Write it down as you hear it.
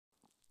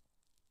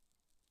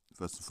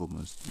First and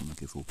foremost, I'm going to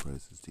give all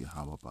praises to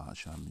Yahweh,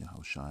 Bahasham,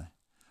 Yahushai,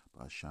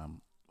 Bahasham,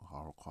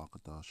 Ohara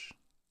Kwakadash.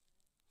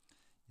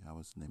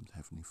 Yahweh is the name of the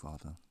Heavenly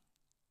Father.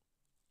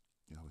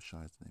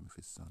 Yahushai is the name of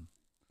His Son.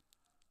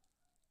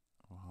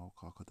 Ohara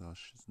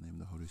Kwakadash is the name of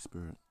the Holy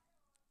Spirit.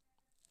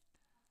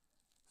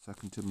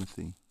 2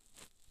 Timothy.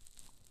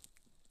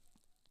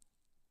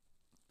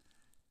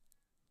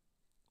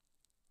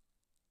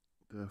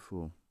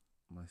 Therefore,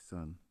 my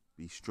son,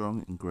 be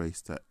strong in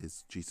grace that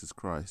is Jesus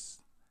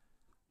Christ,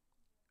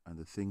 and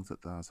the things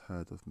that thou hast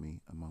heard of me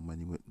among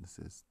many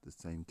witnesses, the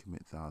same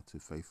commit thou to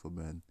faithful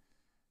men,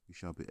 who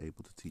shall be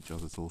able to teach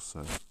others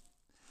also. So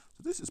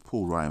this is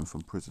Paul writing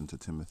from prison to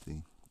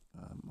Timothy,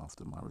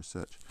 after my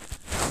research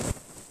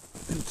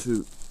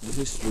into the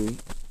history.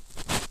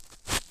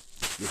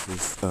 This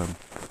is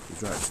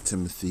he's writing to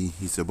Timothy.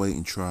 He's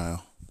awaiting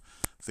trial.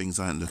 Things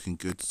aren't looking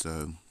good,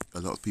 so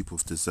a lot of people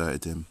have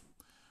deserted him.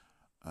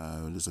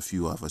 There's a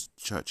few other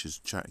churches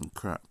chatting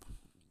crap.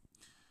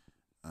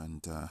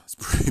 And it's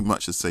pretty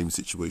much the same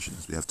situation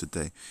as we have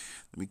today.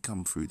 Let me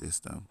come through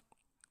this now.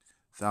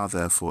 Thou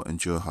therefore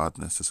endure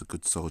hardness as a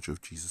good soldier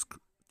of Jesus,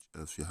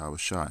 of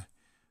Yahushai.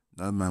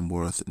 No man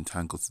warreth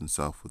entangles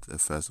himself with the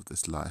affairs of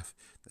this life,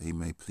 that he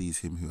may please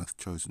him who hath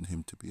chosen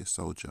him to be a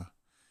soldier.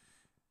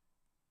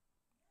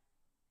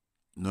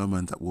 No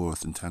man that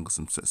warreth entangles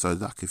himself. So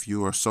like if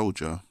you're a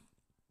soldier,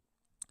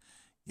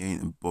 you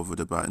ain't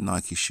bothered about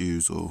Nike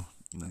shoes, or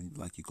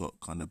like you got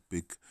kind of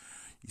big.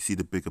 You see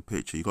the bigger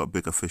picture, you got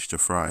bigger fish to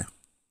fry.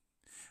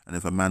 And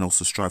if a man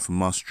also strive for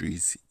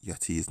masteries,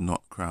 yet he is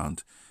not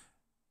crowned,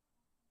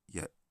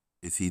 yet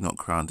is he not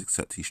crowned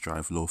except he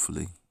strive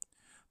lawfully.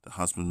 The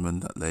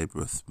husbandman that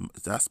laboureth,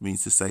 that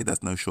means to say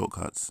there's no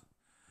shortcuts.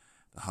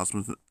 The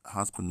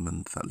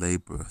husbandman that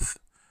laboureth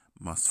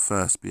must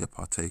first be a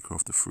partaker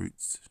of the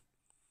fruits.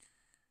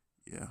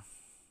 Yeah.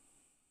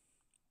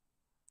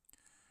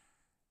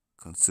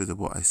 Consider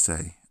what I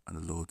say, and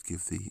the Lord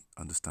give thee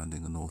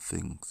understanding in all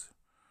things.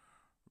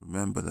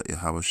 Remember that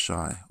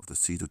Yahushai of the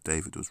seed of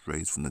David was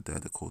raised from the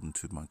dead according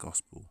to my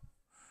gospel,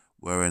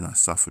 wherein I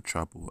suffered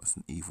trouble as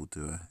an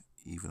evildoer,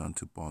 even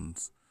unto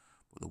bonds,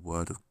 but the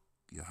word of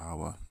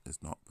Yahweh is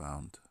not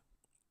bound.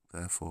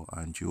 Therefore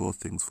I endure all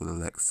things for the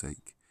elect's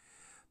sake,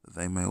 that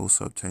they may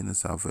also obtain the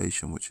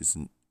salvation which is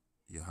in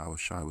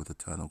Yahushai with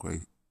eternal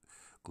great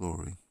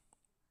glory.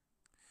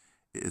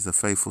 It is a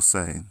faithful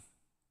saying,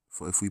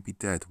 for if we be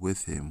dead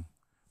with him,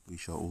 we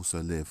shall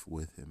also live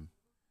with him.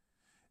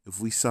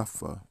 If we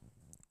suffer,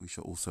 we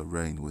shall also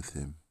reign with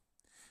him.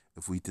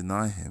 If we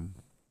deny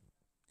him,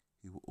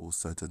 he will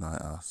also deny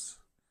us.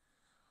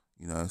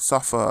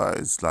 Suffer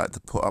is like to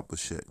put up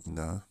with shit, In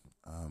the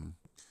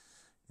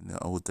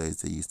old days,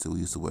 they used to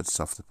use the word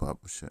suffer to put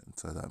up with shit.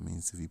 So that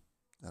means if you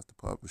have to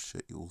put up with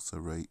shit, you also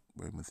reign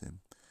with him.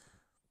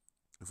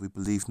 If we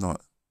believe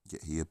not,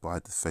 yet he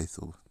abideth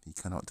faithful, he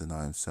cannot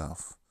deny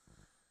himself.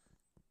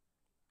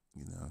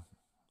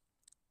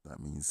 That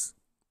means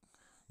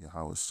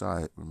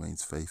Yahushai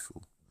remains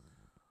faithful.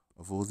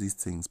 Of all these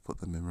things put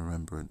them in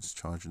remembrance,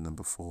 charging them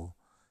before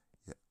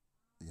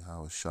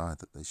Yahushai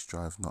that they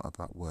strive not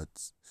about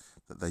words,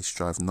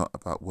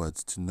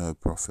 to no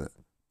profit,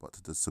 but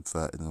to the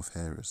subverting of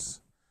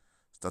hearers.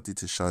 Study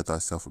to show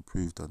thyself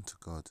approved unto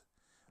God,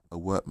 a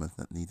workman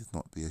that needeth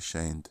not be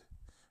ashamed,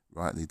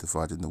 rightly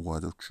dividing the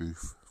word of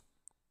truth.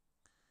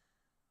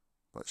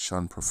 But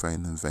shun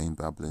profane and vain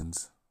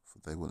babblings, for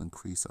they will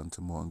increase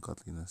unto more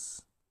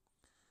ungodliness.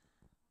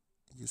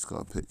 You just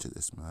got to picture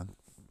this, man.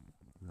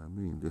 You know what I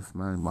mean? This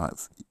man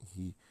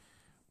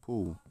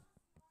Paul,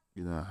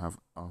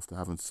 after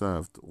having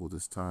served all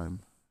this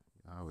time,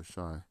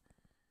 Yahushai,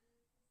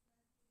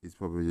 he's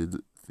probably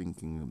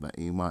thinking that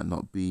he might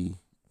not be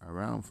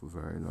around for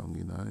very long,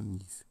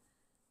 and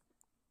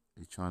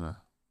he's trying to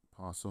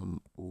pass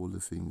on all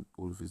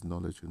of his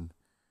knowledge, and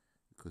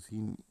because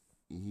he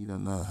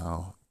don't know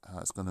how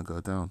it's gonna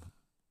go down.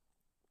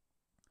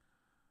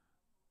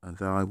 And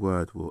thy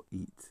word will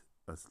eat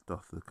as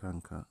doth the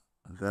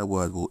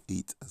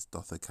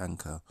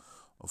canker,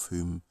 of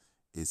whom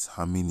is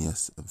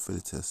Hymenaeus and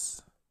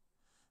Philetus,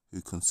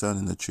 who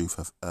concerning the truth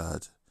have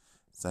erred,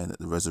 saying that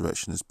the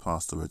resurrection is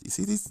past already. You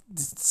see, the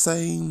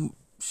same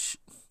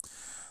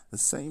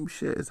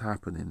shit is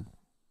happening.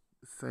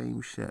 The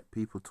same shit.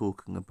 People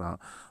talking about,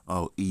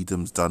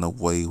 Edom's done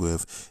away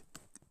with,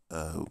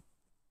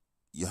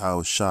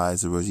 Yahushai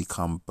has already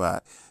come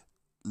back.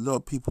 A lot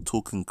of people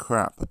talking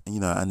crap,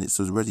 and it's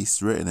already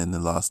written in the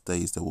last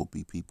days there will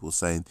be people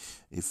saying,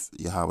 if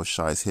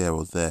Yahushai is here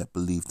or there,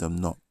 believe them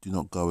not. Do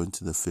not go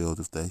into the field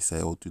if they say,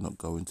 or do not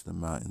go into the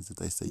mountains if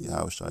they say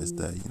Yahushai is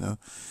there,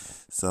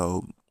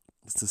 So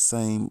it's the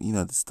same,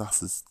 the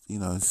stuff is,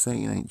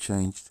 Satan ain't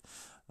changed.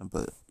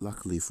 But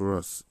luckily for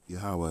us,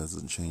 Yahweh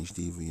hasn't changed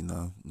either,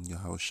 and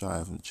Yahushai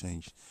haven't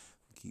changed.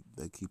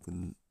 They're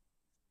keeping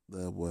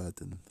their word,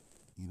 and,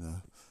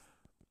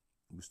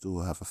 we still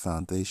have a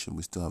foundation,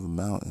 we still have a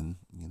mountain,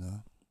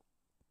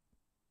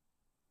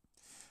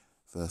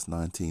 Verse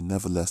 19,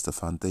 nevertheless the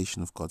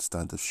foundation of God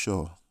standeth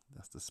sure.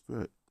 That's the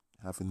Spirit.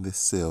 Having this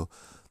seal,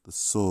 the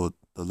sword,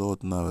 the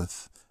Lord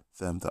knoweth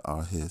them that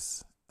are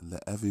his. And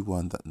let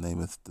everyone that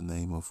nameth the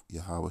name of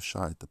Yahweh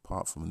Shai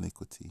depart from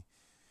iniquity.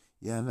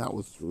 Yeah, and that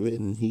was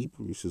written in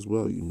Hebrews as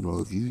well. You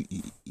know,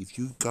 if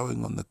you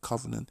going on the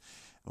covenant,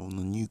 on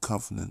the new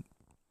covenant,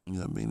 you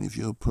know what I mean. If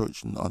you're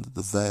approaching under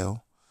the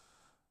veil,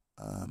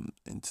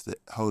 into the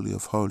holy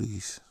of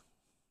holies,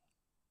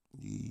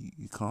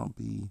 you can't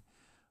be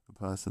a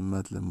person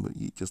meddling with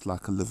you. Just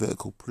like a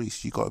Levitical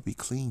priest, you got to be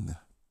clean.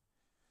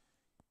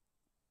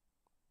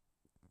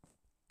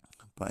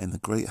 But in the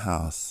great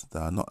house,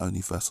 there are not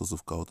only vessels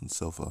of gold and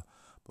silver,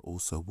 but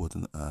also wood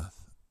and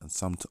earth, and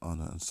some to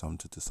honor and some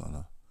to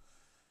dishonor.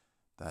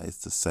 That is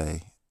to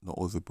say, not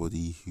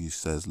everybody who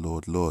says,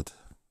 Lord, Lord,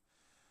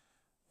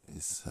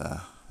 is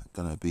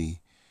going to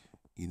be,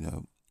 you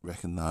know,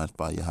 recognized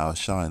by Yahweh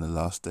Shai in the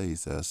last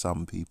days. There are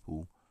some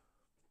people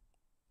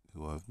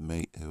who are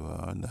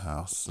in the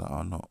house that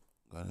are not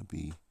going to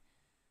be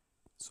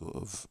sort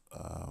of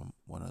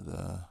one of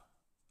the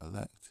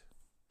elect.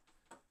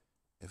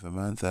 If a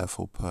man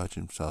therefore purge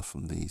himself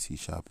from these, he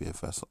shall be a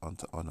vessel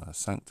unto honor,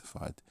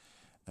 sanctified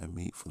and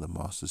meet for the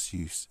master's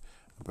use,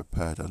 and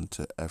prepared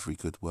unto every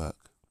good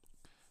work.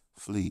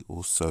 Flee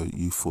also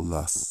youthful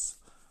lusts.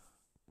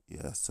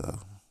 Yeah, so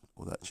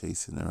all that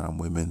chasing around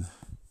women,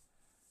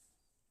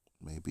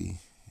 maybe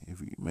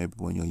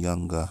when you're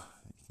younger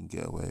you can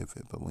get away with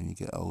it, but when you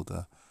get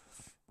older,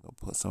 you'll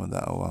put some of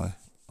that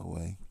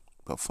away.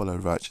 But follow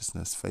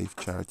righteousness, faith,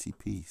 charity,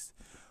 peace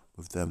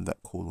with them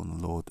that call on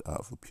the Lord out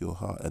of a pure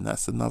heart. And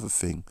that's another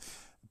thing.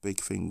 A big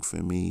thing for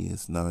me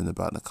is knowing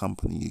about the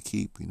company you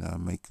keep, you know,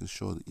 and making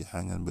sure that you're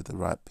hanging with the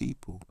right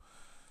people,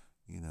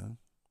 you know.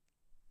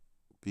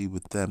 Be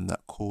with them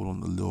that call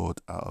on the Lord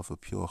out of a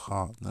pure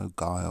heart, no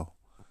guile,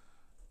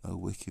 no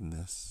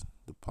wickedness.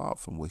 Depart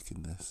from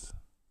wickedness,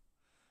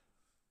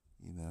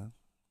 you know.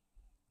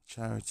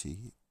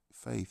 Charity,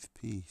 faith,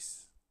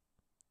 peace.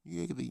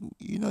 You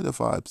know the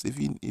vibes.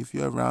 If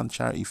you're around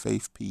charity,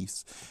 faith,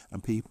 peace,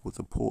 and people with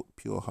a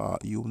pure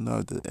heart, you'll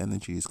know that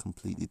energy is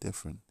completely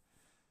different.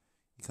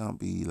 You can't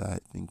be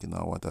like thinking,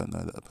 oh, I don't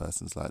know that a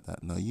person's like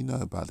that. No, you know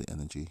about the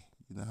energy.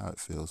 You know how it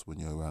feels when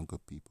you're around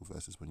good people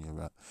versus when you're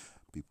around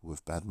people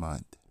with bad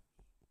mind.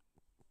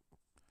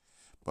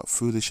 But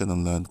foolish and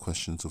unlearned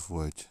questions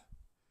avoid,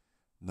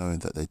 knowing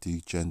that they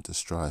do gender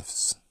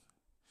strifes.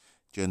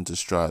 Gender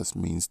strifes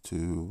means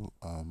to,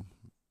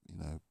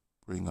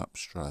 bring up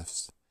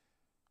strifes.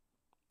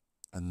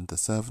 And the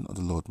servant of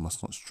the Lord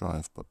must not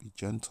strive, but be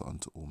gentle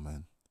unto all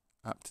men,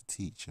 apt to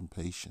teach and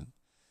patient,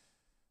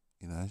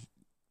 in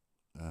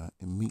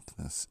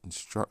meekness,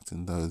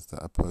 instructing those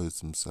that oppose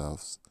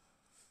themselves,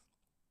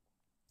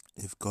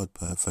 if God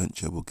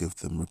peradventure will give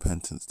them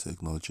repentance to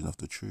acknowledging of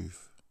the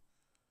truth.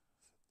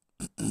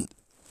 To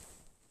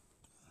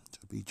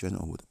be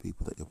gentle with the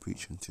people that you're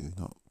preaching to,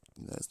 not,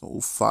 it's not all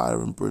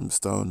fire and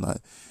brimstone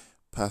like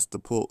Pastor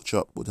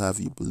Porkchop would have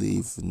you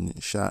believe, and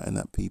shouting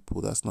at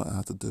people. That's not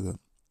how to do it.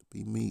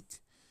 Be meek,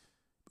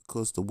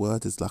 because the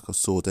word is like a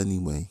sword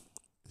anyway.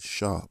 It's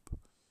sharp.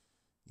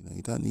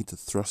 You don't need to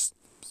thrust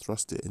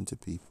it into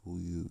people.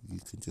 You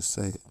can just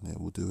say it and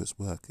it will do its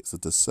work. It's a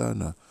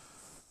discerner,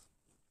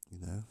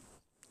 it's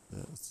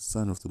the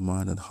discerner of the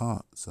mind and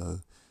heart. So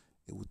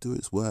it will do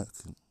its work.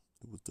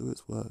 It will do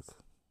its work.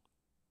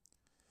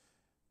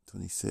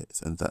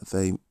 26, and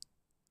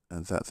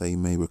that they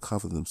may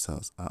recover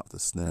themselves out of the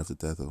snare of the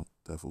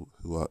devil,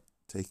 who are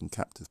taken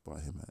captive by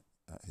him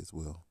at his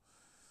will.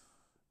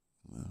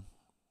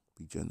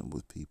 Be gentle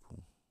with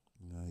people.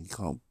 You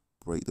can't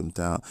break them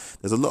down.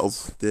 There's a lot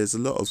of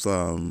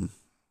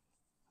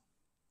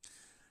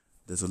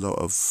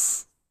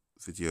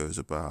videos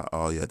about,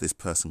 oh yeah, this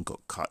person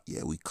got cut.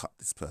 Yeah, we cut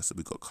this person.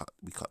 We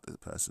cut this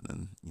person,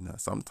 and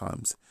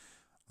sometimes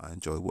I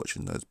enjoy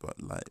watching those.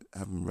 But like,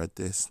 having read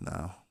this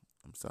now,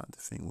 I'm starting to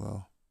think,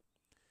 well,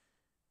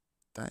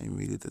 that ain't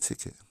really the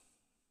ticket.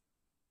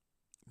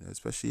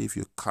 Especially if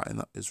you're cutting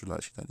up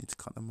Israelites, you don't need to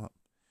cut them up.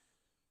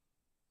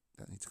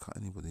 You don't need to cut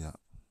anybody up.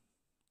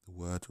 The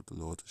word of the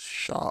Lord is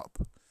sharp.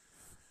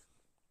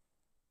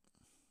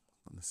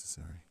 Not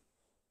necessary.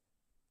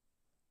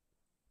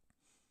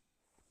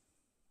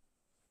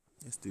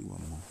 Let's do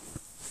one more.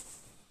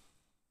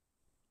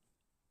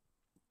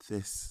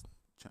 This,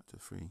 chapter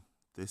 3.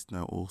 This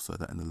know also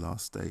that in the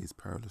last days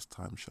perilous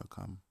times shall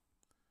come.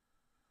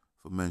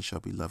 For men shall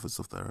be lovers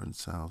of their own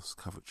selves,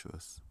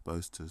 covetous,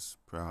 boasters,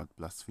 proud,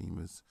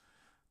 blasphemers,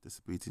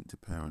 disobedient to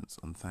parents,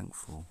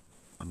 unthankful,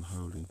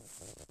 unholy.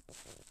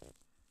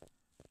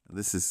 And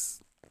this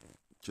is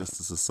just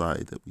the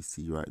society that we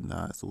see right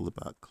now. It's all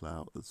about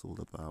clout. It's all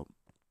about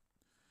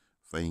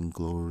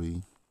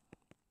vainglory.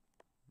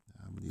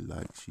 How many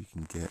likes you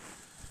can get.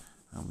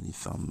 How many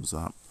thumbs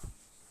up.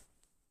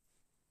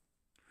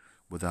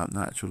 Without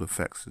natural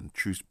affection,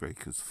 truce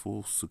breakers,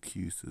 false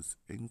accusers,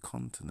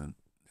 incontinent,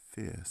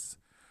 fierce,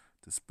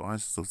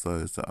 despisers of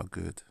those that are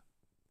good,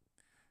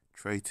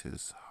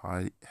 traitors,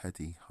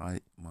 high-heady,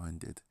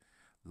 high-minded,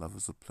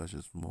 lovers of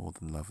pleasures more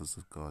than lovers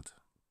of God,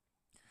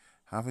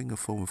 having a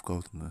form of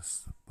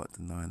godliness, but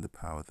denying the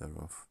power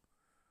thereof.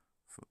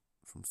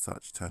 From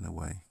such turn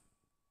away.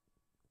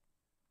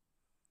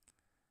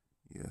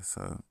 Yeah,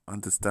 so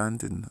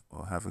understanding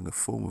or having a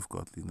form of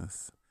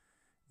godliness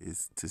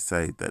is to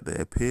say that they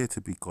appear to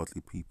be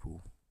godly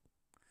people,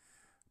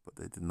 but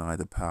they deny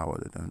the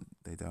power.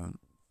 They don't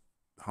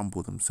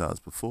humble themselves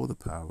before the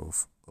power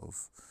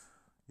of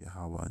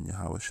Yahweh and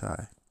Yahweh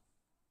Shai.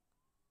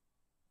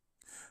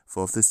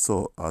 For of this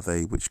sort are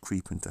they which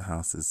creep into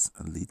houses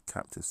and lead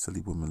captive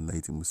silly women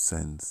laden with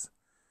sins,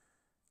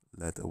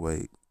 led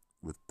away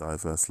with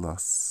diverse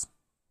lusts.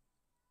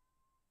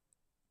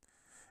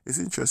 It's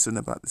interesting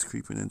about this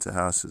creeping into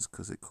houses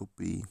because it could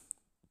be,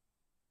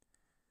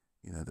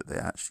 that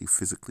they're actually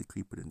physically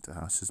creeping into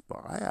houses.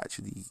 But I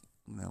actually,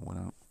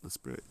 when the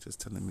Spirit just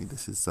telling me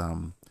this is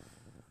the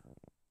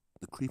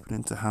creeping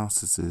into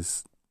houses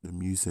is the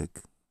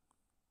music,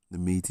 the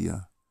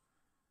media,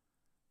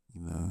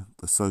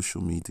 the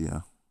social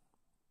media,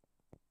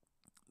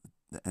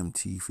 the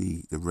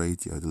MTV, the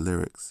radio, the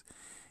lyrics.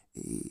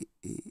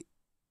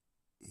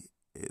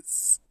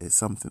 It's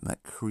something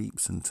that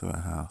creeps into a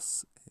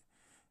house.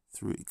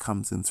 It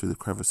comes in through the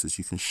crevices.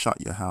 You can shut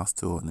your house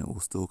door and it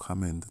will still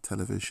come in. The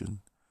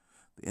television,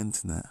 the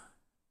internet,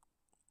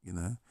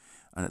 and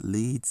it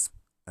leads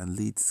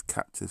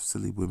captive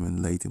silly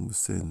women laden with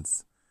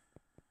sins.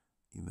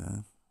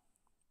 It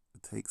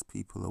takes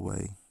people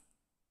away.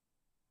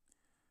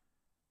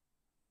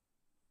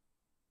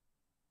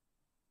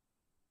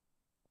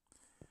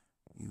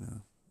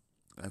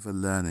 Ever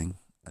learning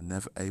and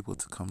never able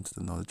to come to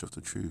the knowledge of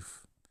the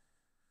truth.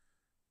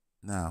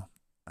 Now,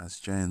 as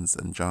Jannes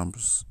and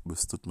Jambres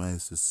withstood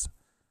Moses,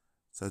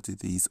 so do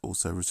these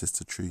also resist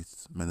the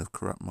truth, men of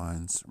corrupt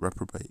minds,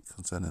 reprobate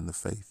concerning the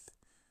faith.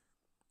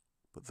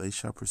 But they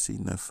shall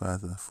proceed no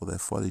further, for their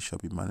folly shall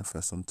be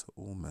manifest unto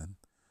all men,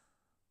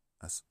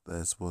 as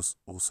theirs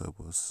also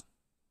was.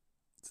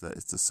 So that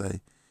is to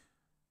say,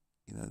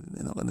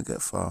 they're not going to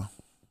get far.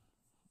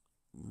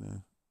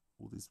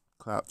 All these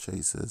clout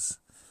chasers,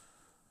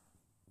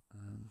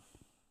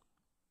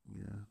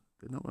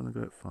 they're not going to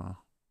get far.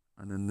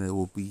 And then they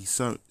will be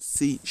shown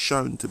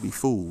to be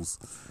fools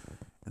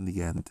in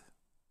the end.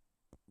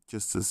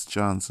 Just as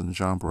Jannes and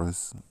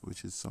Jambres,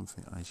 which is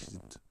something I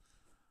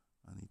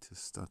need to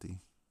study.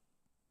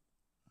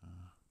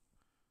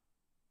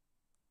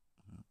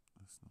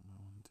 That's not what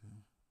I want to do.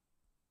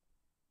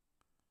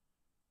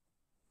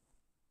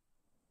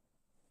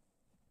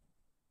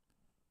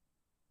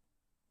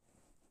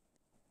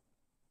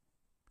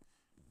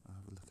 I'll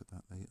have a look at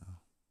that later.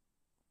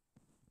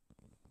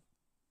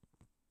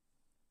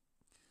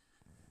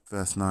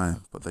 Verse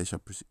 9, but they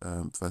shall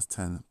verse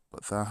 10,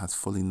 but thou hast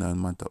fully known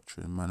my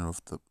doctrine, manner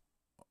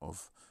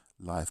of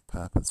life,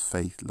 purpose,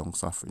 faith, long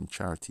suffering,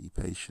 charity,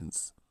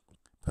 patience,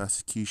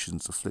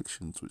 persecutions,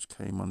 afflictions, which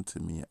came unto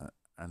me at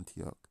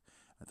Antioch,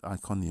 at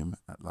Iconium,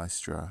 at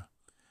Lystra,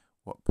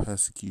 what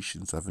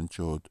persecutions I've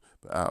endured,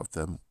 but out of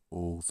them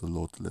all the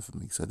Lord delivered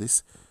me. So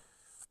this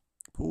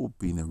Paul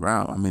been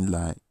around. I mean,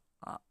 like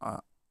I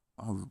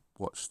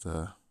watched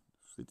a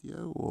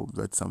video or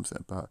read something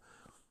about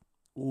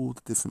all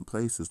the different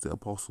places the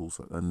apostles,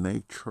 and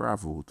they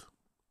traveled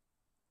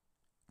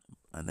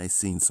and they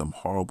seen some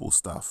horrible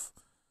stuff,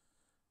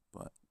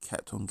 but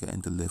kept on getting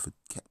delivered,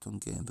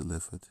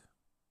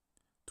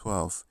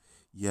 12,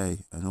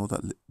 yea, and all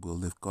that will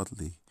live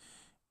godly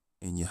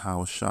in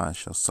Yahweh Shai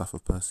shall suffer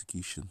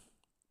persecution,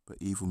 but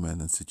evil men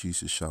and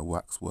seducers shall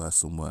wax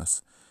worse and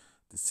worse,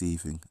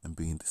 deceiving and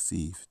being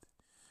deceived.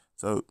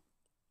 So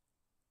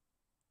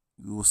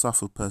we will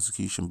suffer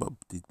persecution, but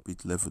be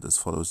delivered as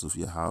followers of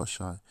Yahweh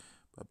Shai.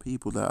 But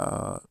people that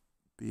are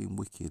being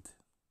wicked,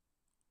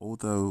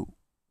 although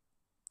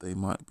they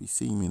might be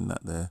seeming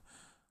that they're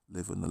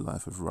living the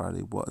life of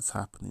Riley, what's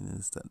happening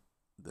is that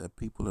the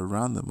people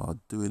around them are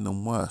doing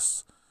them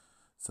worse.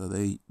 So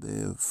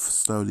they're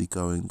slowly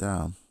going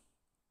down.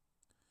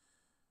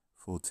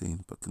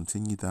 14. But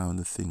continue thou in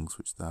the things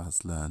which thou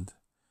hast learned,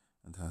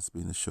 and hast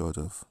been assured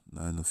of,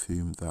 known of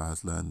whom thou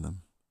hast learned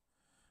them,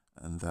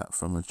 and that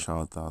from a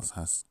child thou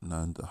hast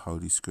known the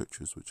holy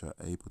scriptures, which are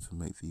able to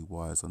make thee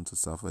wise unto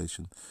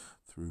salvation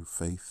through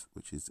faith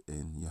which is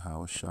in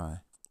Yahweh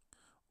Shai.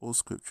 All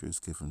scripture is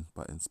given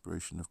by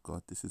inspiration of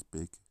God. This is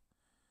big.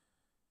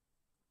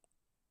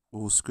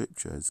 All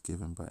scripture is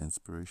given by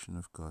inspiration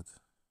of God,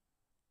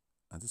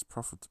 and is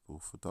profitable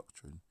for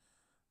doctrine,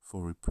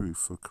 for reproof,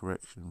 for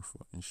correction,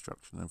 for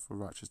instruction, and for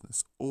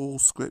righteousness. All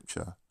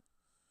scripture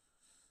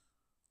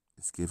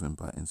is given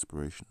by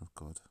inspiration of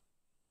God.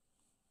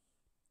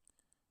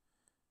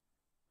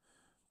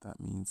 That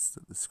means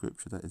that the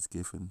scripture that is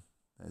given,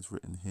 that is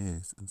written here,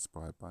 is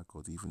inspired by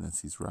God, even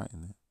as he's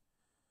writing it.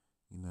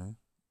 And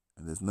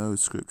there's no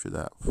scripture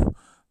that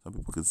some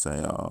people could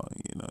say, oh,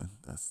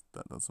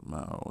 that doesn't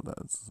matter, or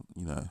that's,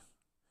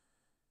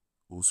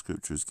 all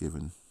scripture is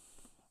given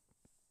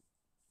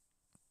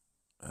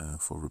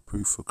for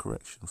reproof, for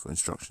correction, for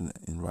instruction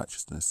in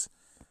righteousness.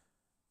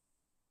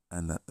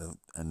 And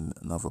and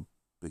another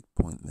big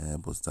point there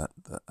was that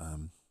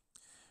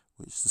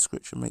which the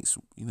scripture makes,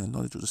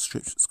 knowledge of the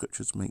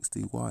scriptures makes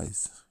thee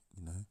wise.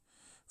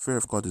 Fear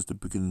of God is the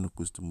beginning of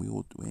wisdom. We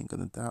ain't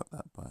gonna doubt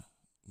that, but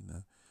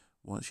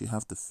Once you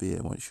have the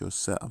fear, once you're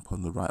set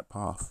upon the right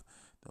path,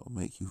 that will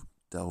make you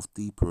delve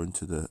deeper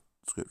into the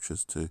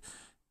scriptures to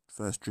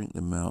first drink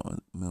the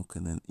milk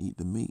and then eat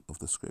the meat of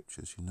the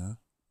scriptures,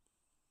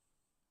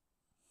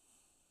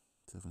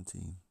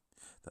 17.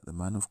 That the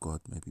man of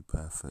God may be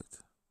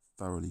perfect,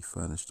 thoroughly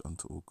furnished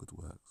unto all good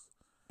works.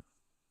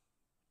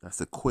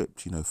 That's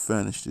equipped,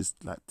 furnished is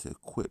like to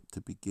equip,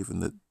 to be given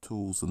the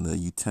tools and the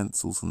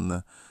utensils and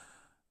the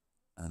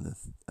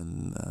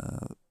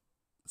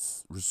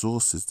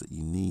resources that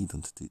you need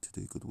and to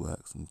do good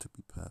works and to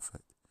be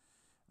perfect.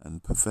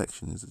 And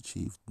perfection is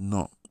achieved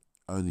not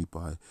only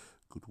by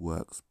good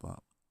works,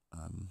 but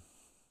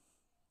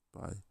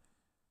by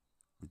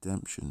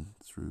redemption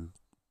through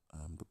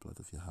the blood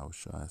of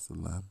Yahushua as the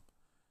Lamb,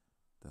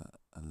 that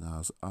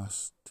allows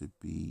us to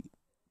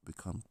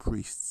become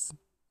priests,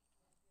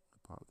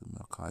 a part of the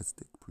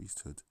Melchizedek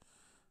priesthood,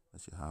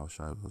 as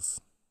Yahushua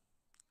was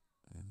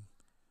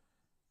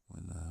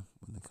when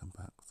they come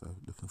back. So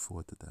looking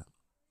forward to that.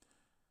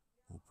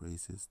 All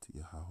praises to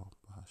Yahweh,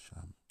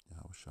 Bahasham,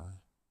 Yahushua,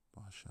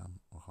 Bahasham,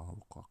 Ohara.